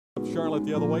Charlotte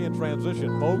the other way in transition.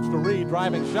 Bogues to Reed,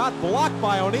 driving shot, blocked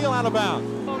by O'Neal, out of bounds.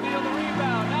 O'Neal the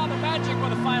rebound. Now the Magic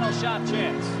with a final shot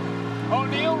chance.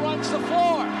 O'Neal runs the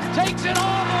floor, takes it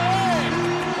all the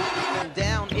way.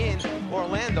 Down in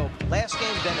Orlando. Last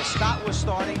game, Dennis Scott was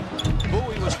starting.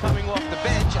 Bowie was coming off the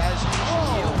bench as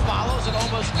Shaquille follows and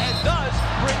almost and does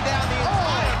bring down the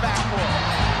entire backcourt.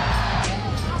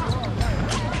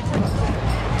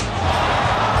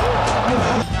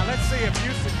 Now let's see if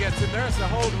Houston gets in. There's a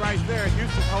hold right there.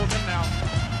 Houston holds him now.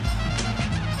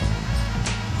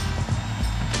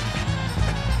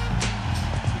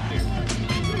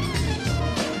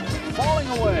 Falling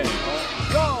away.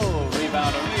 Go!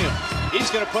 Rebound O'Neal. He's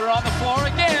going to put it on the floor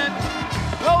again.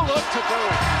 No look to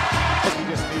Bowie. He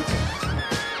just needs it.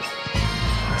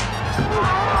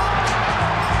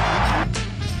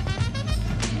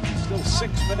 Still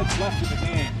 6 minutes left in the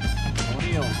game.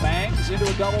 O'Neal bangs into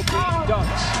a double team,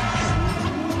 dunks.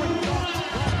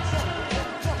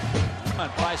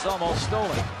 And Price almost stole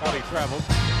it. Thought he traveled.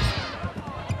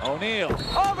 O'Neal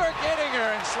over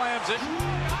Gettinger and slams it.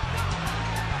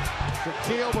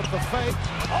 Shaquille with the fake.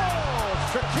 Oh,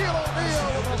 Shaquille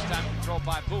O'Neal. This time controlled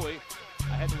by Bowie.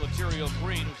 Ahead to Laterio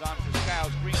Green, who's on for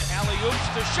Scows. Green alley-oops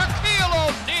to Shaquille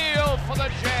O'Neal for the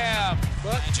jam.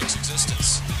 But Magic's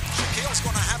existence. Shaquille's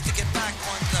going to have to get back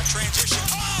on the transition.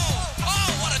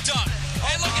 Oh, what a dunk.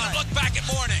 And look at him look back at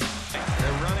Morning.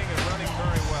 They're running and running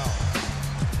very well.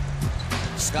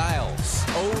 Skiles.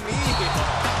 O'Neal.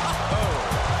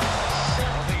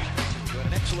 Got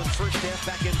an excellent first half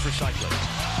back in for cycling.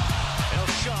 El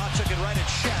Shaw took it right at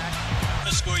Shaq.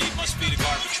 The score, you must be the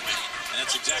garbage man. And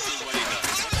that's exactly what he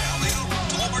does.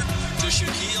 Tolbert to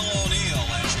Shaquille O'Neal.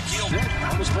 And Shaquille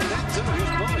almost put that too.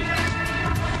 Here's Bowie.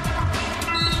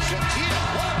 Shaquille.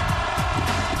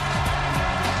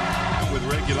 With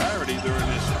regularity during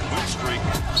this win streak.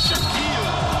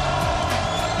 Shaquille.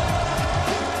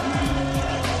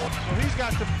 Well, he's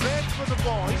got the bend for the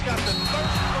ball. He's got the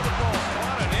thirst for the ball.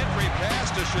 What an entry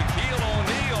pass to Shaquille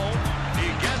O'Neal. He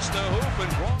gets the hoop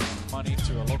and draws Money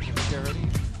to a local charity.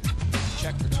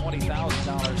 Check for $20,000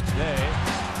 today.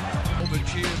 The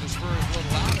cheer the Spurs a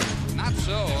little louder. Not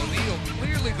so. O'Neal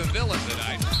clearly the villain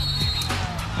tonight.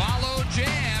 Follow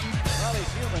jam. Well,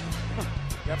 he's human.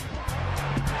 Yep.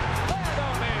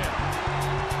 O'Neal.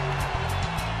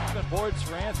 Boards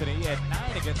for Anthony. He had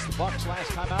 9 against the Bucks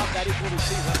last time out. That equaled his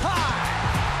season high.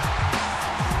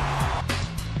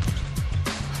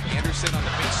 Anderson on the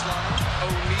baseline.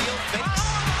 O'Neal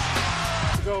fakes.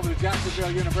 Go over to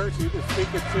Jacksonville University to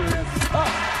speak it to his.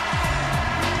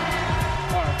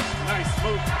 Nice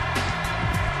move.